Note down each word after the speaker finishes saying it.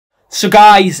So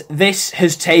guys, this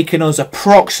has taken us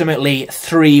approximately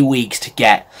 3 weeks to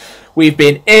get. We've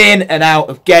been in and out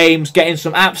of games, getting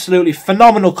some absolutely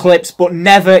phenomenal clips, but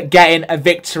never getting a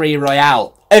Victory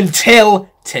Royale.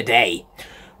 Until today.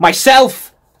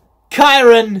 Myself,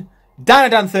 Kyran, Dan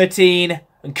and Dan 13,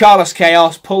 and Carlos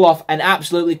Chaos pull off an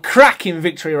absolutely cracking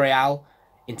Victory Royale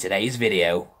in today's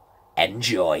video.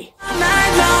 Enjoy.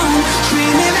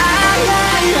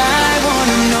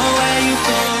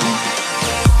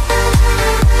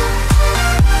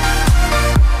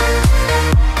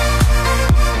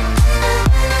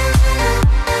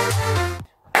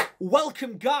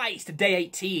 Welcome guys to day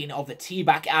 18 of the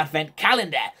T.B.A.C Advent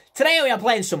Calendar. Today we are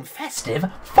playing some festive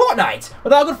Fortnite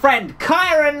with our good friend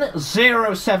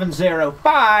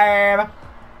Kyran0705,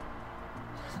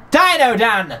 Dino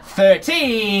Dan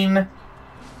 13,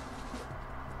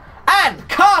 and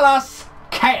Carlos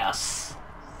Chaos.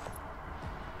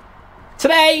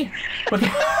 Today we're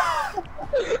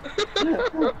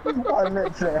I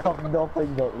literally have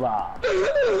nothing but that.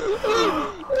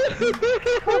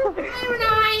 Very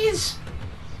nice.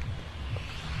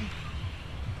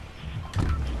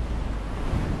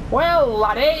 Well,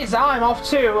 laddies, I'm off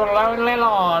to Lonely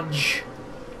Lodge.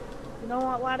 You know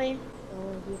what, laddie?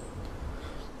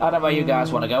 I don't know where you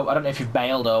guys want to go. I don't know if you've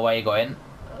bailed or where you're going.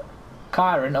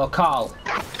 Kyran or Karl?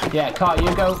 Yeah, Karl,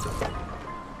 you go.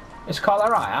 Is Karl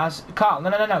alright? Karl,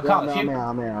 no, Karl, if you...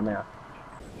 I'm here.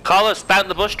 Carlos found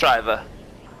the bus driver.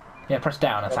 Yeah, press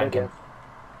down and thank him.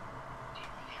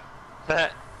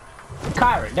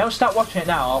 Kyran, don't start watching it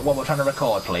now when we're trying to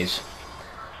record, please.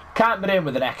 Can't be doing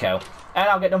with an echo. And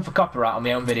I'll get done for copyright on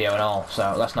my own video and all,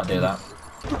 so let's not do that.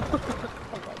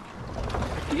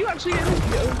 Did you actually get into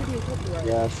your own video copyright?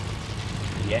 Yes.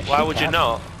 Yes, Why would you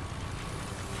not?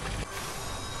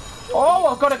 Oh,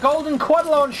 I've got a golden quad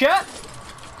launcher!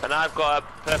 And I've got a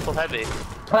purple heavy.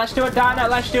 Let's do an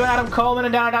Adam Coleman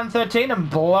and Dan 13 and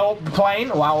blow up the plane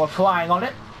while we're flying on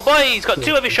it. Boy, he's got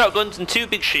 2 heavy shotguns and 2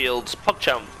 big shields.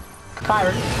 Pogchamp.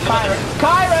 Kyran!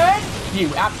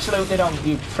 You absolutely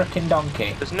you frickin'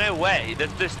 donkey. There's no way.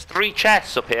 There's 3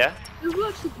 chests up here. There's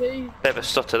lots to be. Bit of a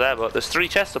stutter there, but there's 3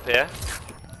 chests up here.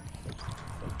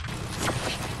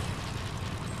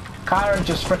 Kyran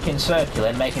just frickin'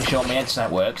 circling, making sure my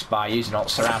headset works by using alt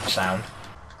surround sound.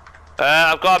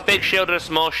 I've got a big shield and a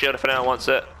small shield if anyone wants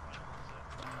it.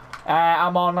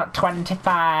 I'm on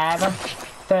 25,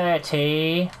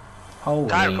 30. Holy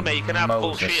Kyran, come here, you can have full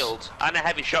Moses. shield and a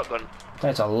heavy shotgun.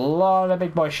 There's a lot of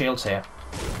big boy shields here.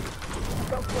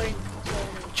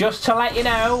 Just to let you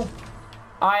know,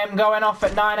 I am going off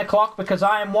at 9 o'clock because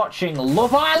I am watching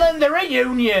Love Island: The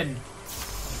Reunion.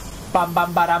 Bam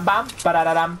bam badam bam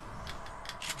badadadam.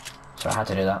 So I had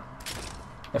to do that.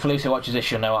 If Lucy watches this,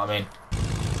 she'll know what I mean.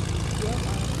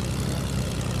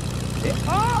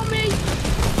 Oh, me!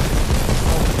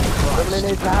 Somebody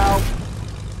needs help.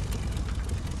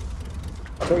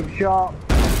 A big shot.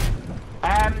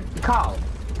 Karl,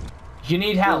 you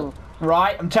need help,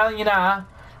 right? I'm telling you now,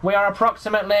 we are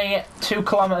approximately 2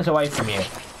 kilometers away from you.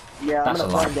 Yeah, That's I'm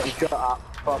a gonna try lot. and get shot at.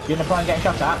 Fuck. You're gonna try and get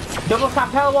shot at? Double tap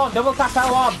L1, double tap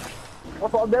L1!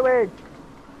 That's what I'm doing.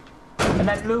 And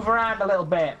then move around a little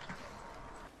bit.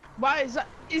 Why is that?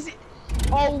 Is it?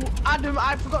 Oh, Adam,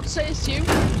 I forgot to say this to you.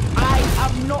 I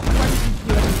am not friends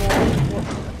with you anymore.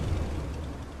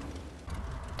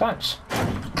 Thanks.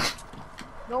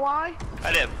 Know why?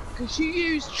 Adam, Because you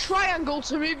use triangle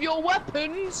to move your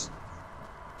weapons.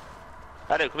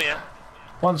 come here.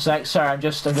 One sec, sorry, I'm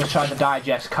just trying to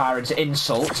digest Kyran's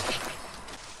insult.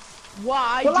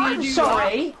 Why Well, do I'm you do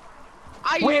sorry. that?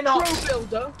 I We're use not- Pro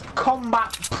Builder.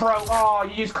 Combat Pro. Oh,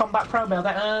 you use Combat Pro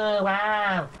Builder. Oh,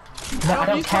 wow. No, I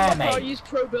don't use care, Combat Pro, I mate. use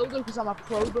Pro Builder because I'm a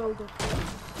Pro Builder.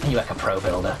 You like a Pro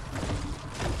Builder.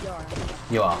 Yeah,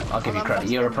 You are. I'll give you I'm credit.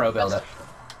 best- You're a I'm Pro best- Builder.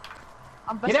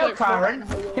 I'm best You know, at Fortnite Kyran, in the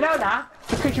whole you know world. now,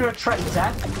 because you're a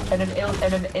traitor and an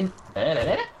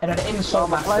insult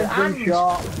My master, plane's been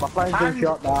shot. My plane's been and-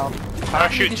 shot down.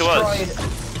 Parachute to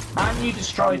us. And you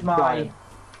destroyed I'm my trying.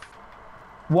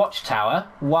 watchtower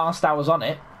whilst I was on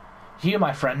it. You,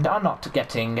 my friend, are not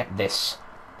getting this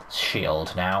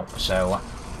shield now, so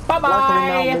Luckily now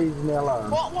bye-bye! leaves me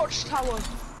alone. What watchtower?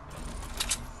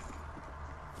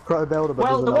 Pro builder, but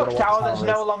Well, doesn't the know what a watchtower that's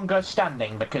watchtower no is. longer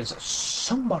standing because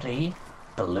somebody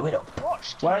blew it up.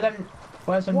 Watchtower.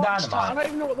 Where's them Watchtower. I dynamite? don't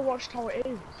even know what the watchtower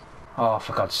is. Oh,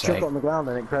 for God's Chuck sake. it on the ground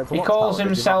and it creates a He watchtower. calls Did you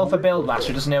himself not a know? build master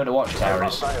who doesn't know what a watchtower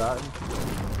is. Say that.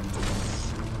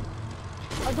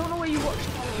 I don't know where your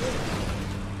watchtower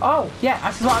is. Oh, yeah,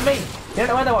 that's what I mean. You don't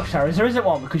know where the watchtower is. There isn't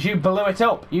one because you blew it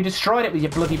up. You destroyed it with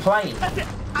your bloody plane. I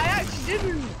actually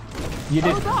didn't. You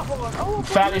did. Oh, that one. Oh, I'm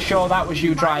fairly sure that was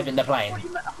you driving the plane. I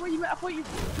thought you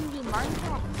were doing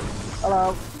Minecraft.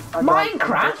 Hello.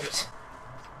 Minecraft?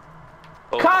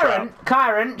 Oh,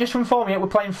 Kyran, just to inform you, we're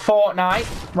playing Fortnite,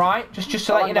 right? Just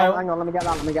to let you know. Hang on, let me get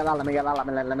that. Why can't I get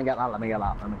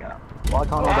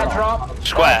that? Airdrop.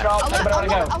 Square. Airdrop. Anybody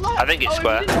want to go? I think it's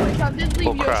square. I did leave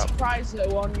Oh, you a crap. surprise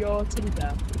though on your teddy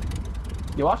bear.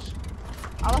 You what?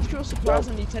 I left you a surprise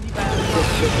on your teddy bear.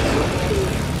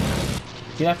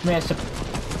 You left me a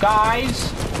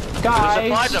Guys! There's a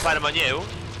surprise up item on you.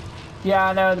 Yeah,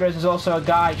 I know there is. There's also a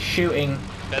guy shooting.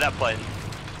 No, that plane.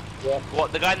 Yeah.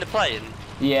 What, the guy in the plane?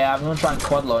 Yeah, I'm gonna try and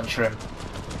quad launcher him.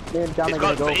 Me and Dan are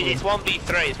gonna go for him. It's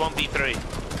 1v3, it's 1v3.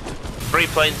 3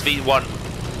 planes v1.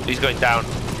 He's going down.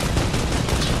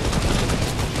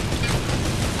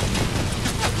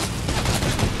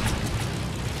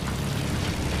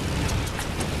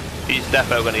 He's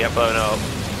defo gonna get blown up.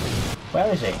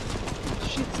 Where is he?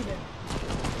 Shitting it.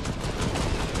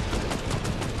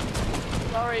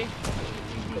 Sorry.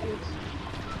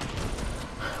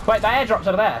 Wait, that airdrop's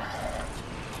over there.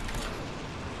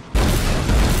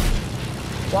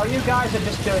 While you guys are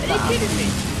just doing Are you that. kidding me?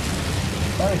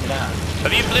 Where is he now?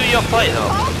 Have you blew your plane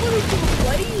up? How flew into the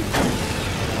plane?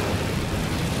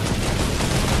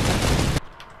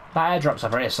 That airdrop's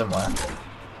over here somewhere.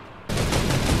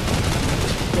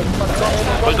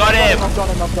 We got him! I've got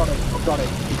him.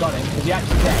 You got him? Is he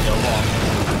actually dead or what?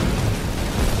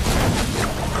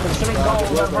 There's something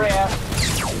gold over here.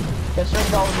 There's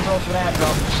something gold, there's also an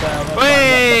airdrop, so...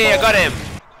 Whee! I got him!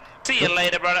 See you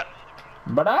later, brother.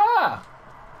 Brother!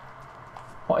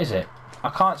 What is it? I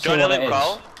can't see Join the what it loop, is.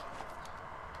 Carl.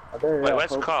 I do, Wait, yeah,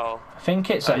 where's folks. Carl? I think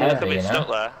it's a He could heavy, be you stuck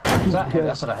know? there. Is that heavy?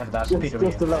 That's not a heavy, that's a Just a PW.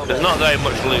 little There's bit. not very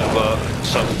much loot, but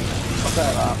some.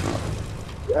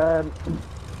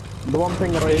 The one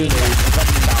thing I do need,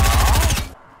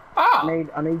 Ah!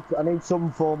 I need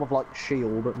some form of like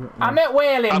shield. I'm at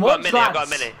Whaling I've got a Woods, mini, I've lads.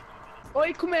 got a mini.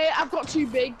 Oi, come here. I've got 2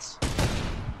 bigs.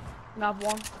 And I've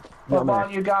one. But while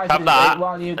you guys, Have that,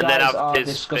 while you and then guys have are his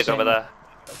big discussing over there.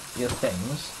 your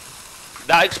things,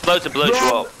 That explodes and blows you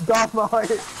up.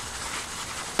 Dynamite.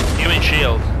 Human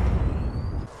shield.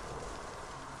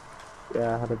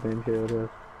 Yeah, I had a beam shield. Yeah.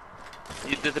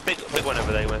 There's a big one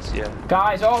over there, Wes, yeah.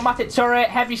 guys, automatic turret,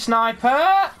 heavy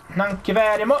sniper. Thank you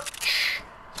very much.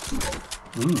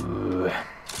 Ooh.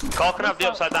 Carl can have the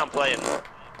upside down plane.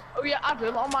 Oh yeah,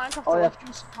 Adam, on Minecraft, Oh, I yeah. left you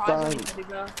a surprise on your teddy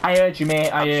bear. I heard you, mate.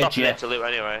 I I'm heard stopping you. it to loot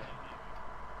anyway.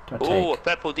 Don't Ooh, a take.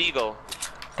 purple deagle.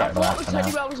 Get I rid of thought that the for teddy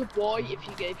now. bear was a boy if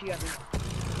you get him.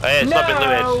 Oh yeah, it's not been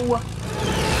looted. No!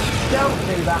 Don't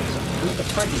do that. The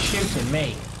frig is shooting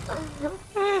me.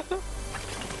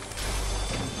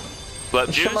 Blood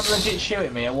Is someone juice. legit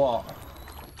shooting me or what?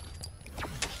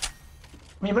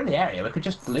 I mean, we're in the area. We could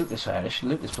just loot this area. Should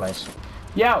loot this place.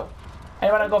 Yo,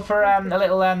 anyone wanna go for a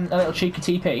little cheeky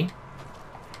TP?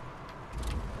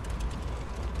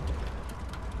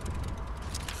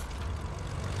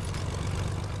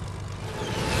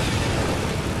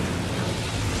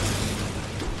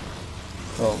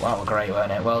 Oh, that was great,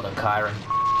 weren't it? Well done, Kyran.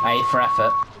 A for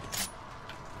effort.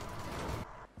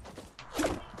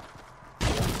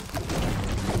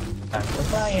 Thanks for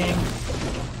playing.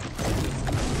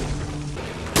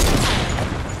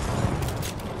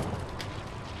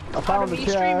 I found Adam, are the you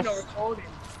streaming or chest. recording?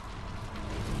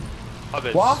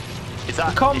 Hobbits. What? Is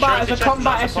that Combat, is there's a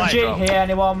combat SMG here,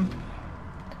 anyone?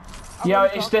 Yo,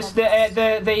 it's this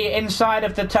the inside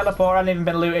of the teleport hasn't even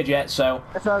been looted yet, so.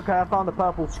 It's okay. I found a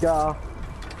purple scar.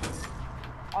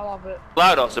 I love it.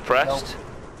 Loud or suppressed?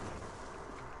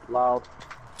 Loud.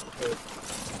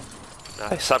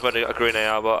 Nice. I've got a green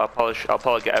AR, but I'll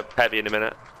probably get a heavy in a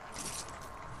minute.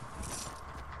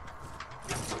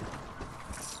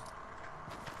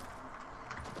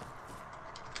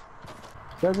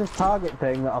 There's this target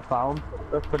thing that I found.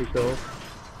 That's pretty cool.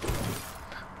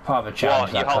 Part of a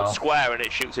challenge, What? You that hold Carl. square and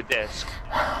it shoots a disc.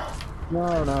 No.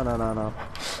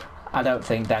 I don't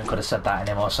think Dan could have said that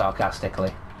any more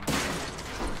sarcastically.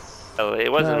 Oh,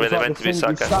 it wasn't No, it's really like meant the to be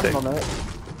thing, sarcastic.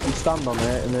 You stand on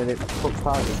it, and then it puts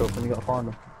targets up, and you gotta find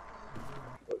them.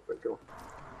 That's pretty cool.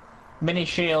 Mini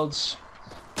shields.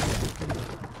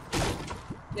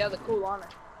 Yeah, they're cool, aren't they?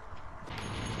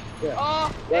 Yeah.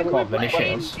 Oh, Yeah, England they're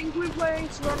playing, finishes. England playing,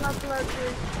 so run that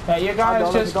directory. Yeah, you guys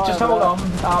on, just there's a guy hold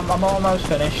over on. I'm almost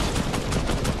finished.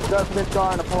 Go for this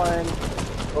guy on a plane.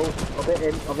 Oh, I've hit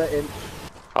him.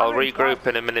 I'll regroup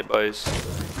in a minute, boys.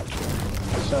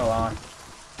 So on.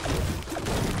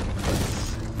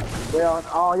 We are.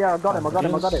 Oh yeah, I got him.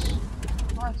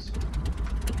 Nice.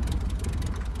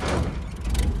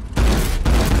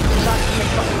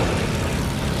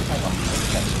 Hang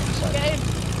on. Get him.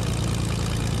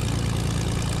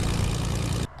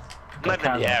 I'm not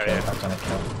in the area.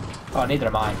 Oh, neither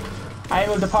am I. I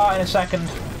will depart in a second.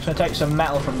 Just gonna take some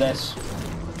metal from this.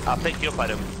 I'll pick you up,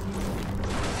 Adam.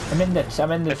 I'm in the If I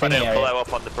thing don't area. follow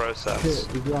up on the process.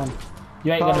 Shit, he's gone.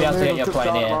 You ain't gonna be able to get your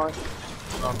plane here.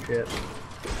 Oh shit.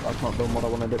 That's not done what I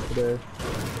wanted it to do.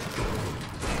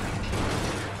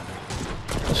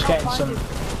 Just getting some.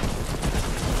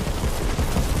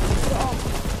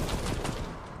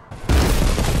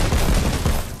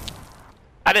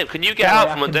 Adam, can you get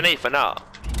out from underneath or not?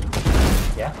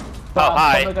 Yeah. Oh, But I'm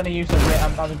hi. probably gonna use the.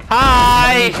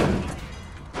 Hi!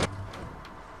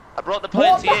 I brought the plane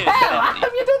What to the you. hell? How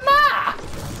have you done that?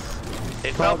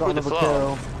 It fell through the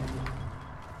floor.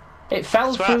 It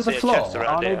fell Swear through I see the a floor. chest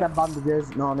around I here. need them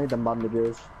bandages. No, I need them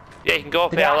bandages. Yeah, you can go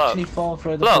up Did it here, actually look. fall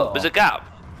through the floor? Look, there's a gap.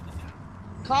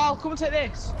 Carl, come and take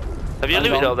this. Have you Hang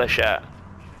looted on. all this shit?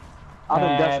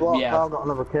 Adam, guess what? Yeah. Carl got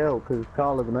another kill because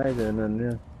Carl is amazing and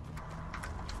yeah.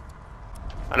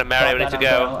 And I'm Mary, ready to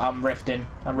go. I'm rifting.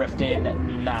 I'm rifting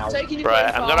now. Taking your Right, plane,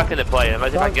 I'm Carl. going back in the plane,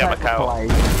 unless if I can get my take the cow. plane.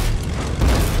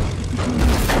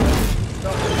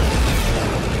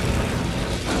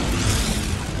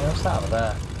 What's that over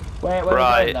there? Where are we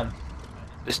Right. going then?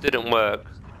 This didn't work.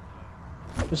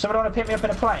 Does someone want to pick me up in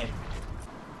a plane?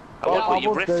 I would, but you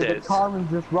would do, ripped but Kyran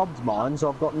just robbed mine, so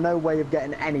I've got no way of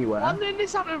getting anywhere. I'm doing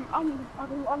this, Adam. I'm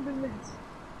doing this.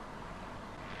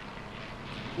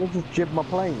 We'll just jib my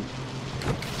plane.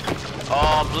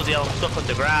 Oh, bloody hell, I'm stuck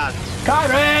underground.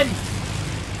 Kyran!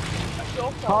 That's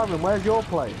your fault. Kyran, where's your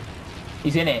plane?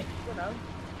 He's in it. You know.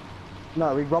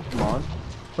 No, he robbed mine.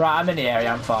 Right, I'm in the area.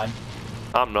 I'm fine.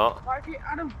 I'm not. Right,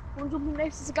 Adam, come jump in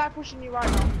this. There's a guy pushing you right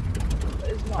now. But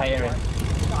it's not. I hear him.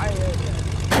 I hear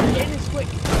him. Get in this quick.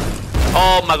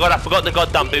 Oh my god, I forgot the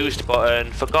goddamn boost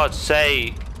button. For God's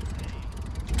sake.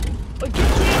 Oh, get in.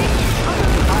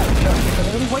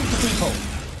 They wait for people.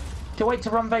 To wait to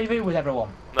rendezvous with everyone.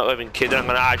 Not even kidding, I'm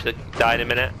gonna actually die in a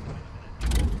minute.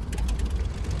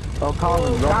 Oh,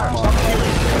 Kyran Kyran, robbed stop mine.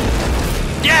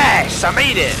 shooting. Yes, I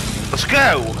made it. Let's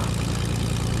go.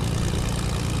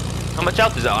 How much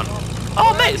health is that on?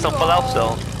 Oh mate, it's on full health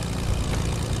still.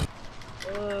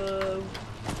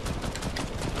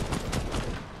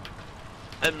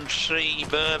 M3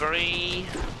 Burberry.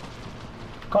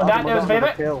 Come on, Dan, do us a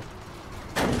favour. Kill.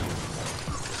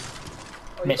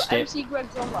 Oh, Missed it. MC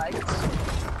Greg's on legs.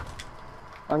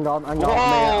 Hang on, I'm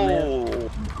Whoa!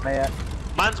 here.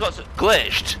 Man's got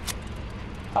glitched.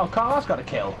 Oh, Karl's got a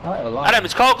kill. I don't like Adam,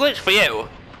 it's called glitch for you.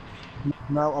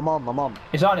 No, I'm on.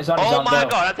 He's on, he's on, he's Oh on. my go.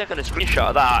 god, I'm taking a screenshot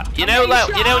of that. You know, like,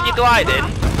 you know when you're gliding,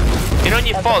 you know when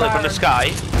you're falling from the sky.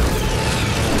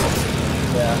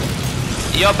 Yeah.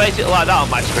 You're basically like that on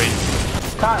my screen.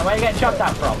 Kyran, where are you getting shot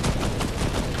at from?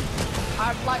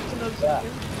 I'd like to know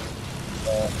something.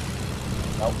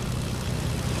 Nope.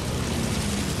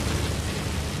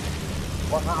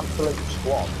 What an absolute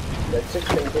squad. There's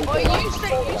 16 people. Oh, you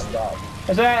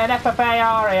say Is there an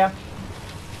FFAR here?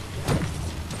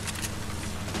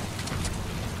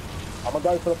 I'm gonna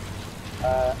go for the.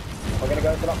 We're gonna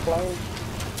go for that plane.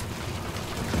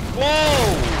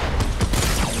 Whoa!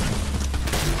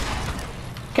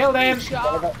 Killed him.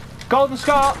 shot. Golden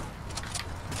Scott.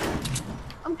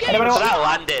 I'm getting Anybody That shot.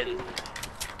 landing.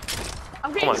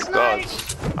 I'm Oh getting my god.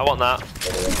 sniped. I want that.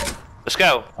 Let's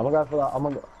go. I'm gonna go for that. I'm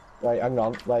gonna. Wait, hang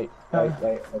on. Wait. I'm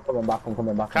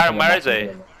coming back. Kyran, where is he?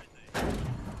 Go.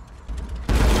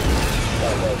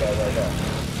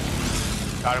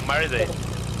 Kyran, where is he?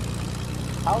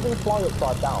 How do you fly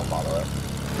upside down, by the way?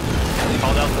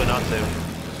 Hold on to not to.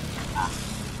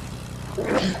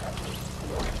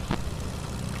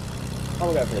 I'm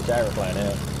gonna go for this aeroplane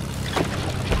here.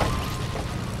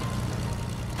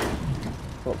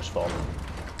 Looks fun.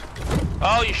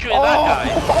 Oh, you're shooting that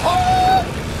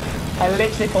guy. I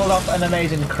literally pulled off an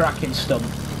amazing cracking stunt.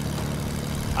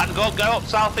 And go up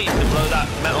southeast and blow that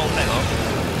metal thing up.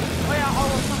 Oh yeah,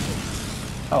 hold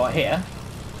on. Oh, here.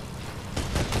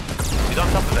 He's on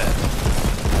top of it.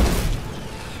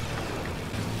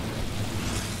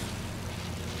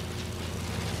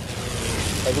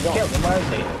 Have you got Killed him, where is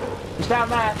he? He's down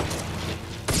there.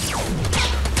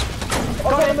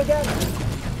 Got him again!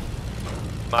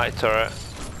 Mighty turret.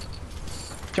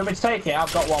 Do you want me to take it?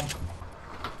 I've got one.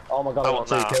 Oh my god, I I want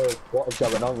got 2 that. kills. What is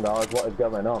going on, guys? What is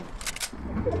going on?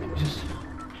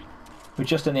 We're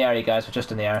just in the area, guys. We're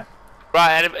just in the area.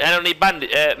 Right, I don't need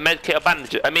med kit or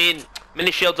bandages. I mean,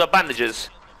 mini shields or bandages.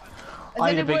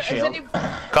 I need a big shield.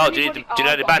 Carl, do you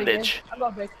know the bandage? I've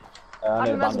got a big. I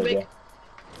need a Adam has a bandage. big.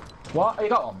 What? Oh, you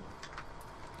got one?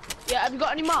 Yeah, have you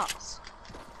got any marks?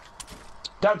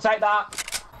 Don't take that.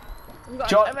 Have you got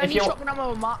John, have if any you- shotgun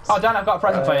ammo and marks? Oh, Dan, I've got a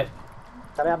present for you.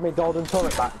 Can I have my golden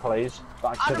turret back, please?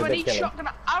 Back to Adam, the I big need killer. shotgun.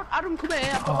 I Adam, come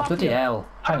here. Oh, bloody hell.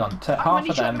 Hang on. Half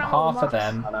of them, half of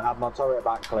them. And I have my turret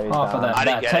back, please. Half of them. I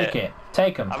didn't There, get take it.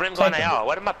 Take them. I've not got an AR.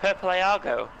 Where did my purple AR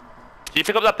go? Did you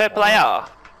pick up that purple AR?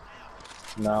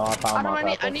 No, I found Adam,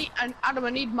 my I purple. need, Adam, I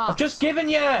need maps. I've just given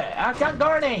you. I can't go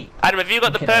any. Adam, have you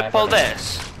got the purple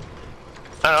this?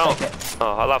 I don't know.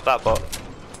 Oh, I'll have that, but...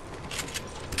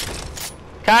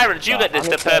 Kyran, did you get this,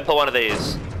 the purple one of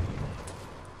these?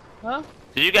 Huh?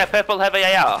 Did you get a purple heavy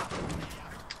AR?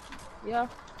 Yeah.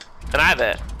 Can I have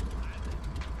it?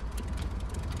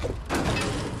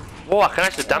 Whoa, I can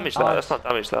actually damage that. Let's not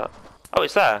damage that. Oh,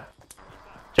 it's there.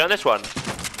 Do you want this one?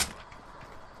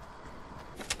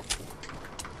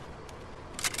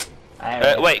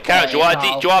 Wait, Kyran, do you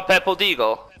want a purple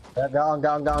deagle? Yeah, go on.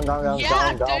 Yeah,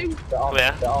 I do. Come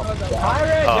here.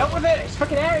 Kyran, don't with it. It's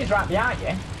fucking areas right behind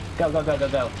you. Go.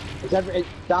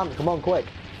 Dan, come on, quick.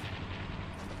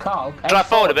 Karl, Drive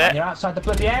forward a bit. You're outside the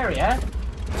bloody area.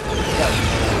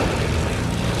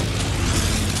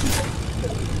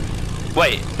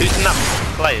 Wait, who's in that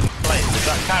plane? Is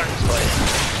that Kyran's plane?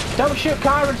 Don't shoot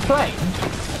Kyran's plane.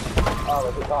 Oh,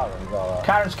 is it Kyran's? Alright.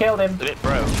 Kyran's killed him. It's a bit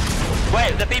broke.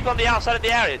 Wait, the people on the outside of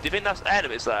the area, do you think that's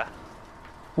enemies there?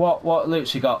 What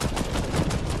loot's you got?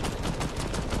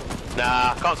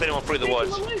 Nah, can't see anyone through the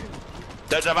woods.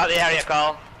 Don't drive out the area,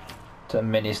 Karl.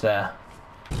 Some minis there.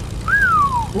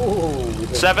 Ooh,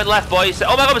 7 left, boys.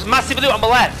 Oh my god, there's massive loot on the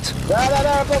left. there,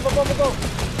 go.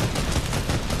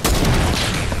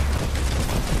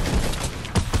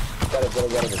 Get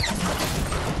it.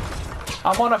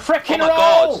 I'm on a frickin' Oh my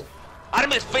roll! god.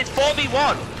 Adam, it's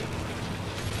 4v1.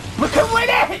 We can win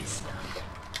it!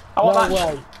 I want No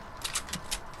that. way.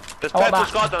 There's I want purple that.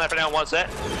 squad down there if anyone wants it.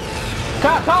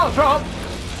 Karl, drop!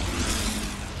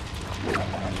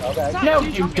 Okay. No,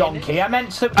 you donkey. I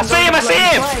meant to. I see him!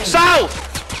 South!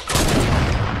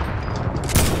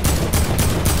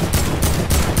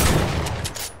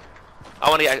 I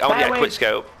want to get a quick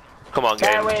scope. Come on,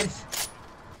 game.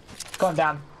 Come on,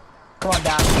 Dan.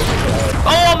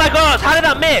 Oh my god, how did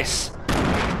that miss?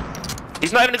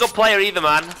 He's not even a good player either,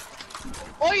 man.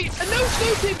 Oi, no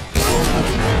scoping!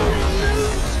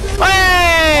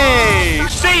 Hey!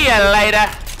 See you later!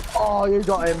 Oh, you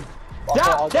got him.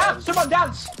 Dance! Someone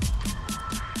dance!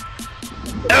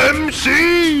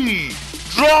 MC!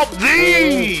 Drop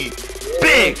the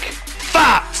big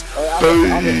fat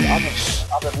boost!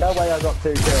 No way I got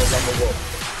 2 kills on the wall.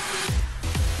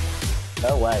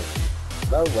 No way.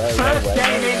 First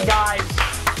game in, guys!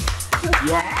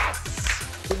 Yes!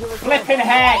 Flipping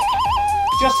heck!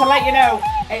 Just to let you know,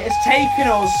 it has taken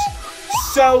us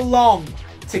so long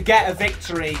to get a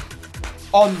victory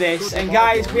on this. And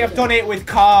guys, we have done it with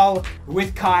Karl,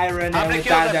 with Kyran, and with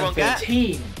Dan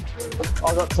 13.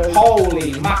 I got 2.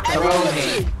 Holy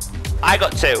macaroni! I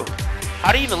got 2.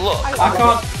 How do you even look? I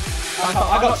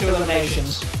got 2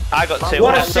 eliminations. I got 2.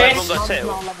 What a Everyone assist! got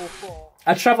 2.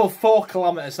 I travelled 4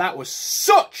 kilometres. That was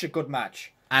such a good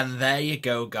match. And there you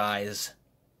go, guys.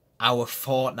 Our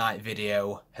Fortnite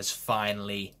video has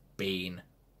finally been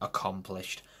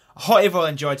accomplished. I hope you've all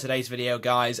enjoyed today's video,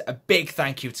 guys. A big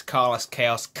thank you to Carlos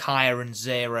Chaos, Kyran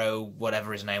Zero,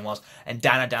 whatever his name was, and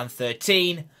Dan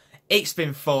 13. It's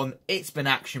been fun. It's been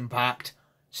action-packed.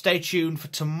 Stay tuned for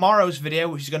tomorrow's video,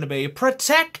 which is going to be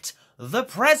Protect the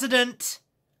President.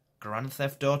 Grand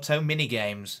Theft Auto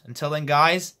minigames. Until then,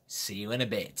 guys, see you in a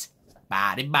bit.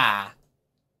 Bye-bye.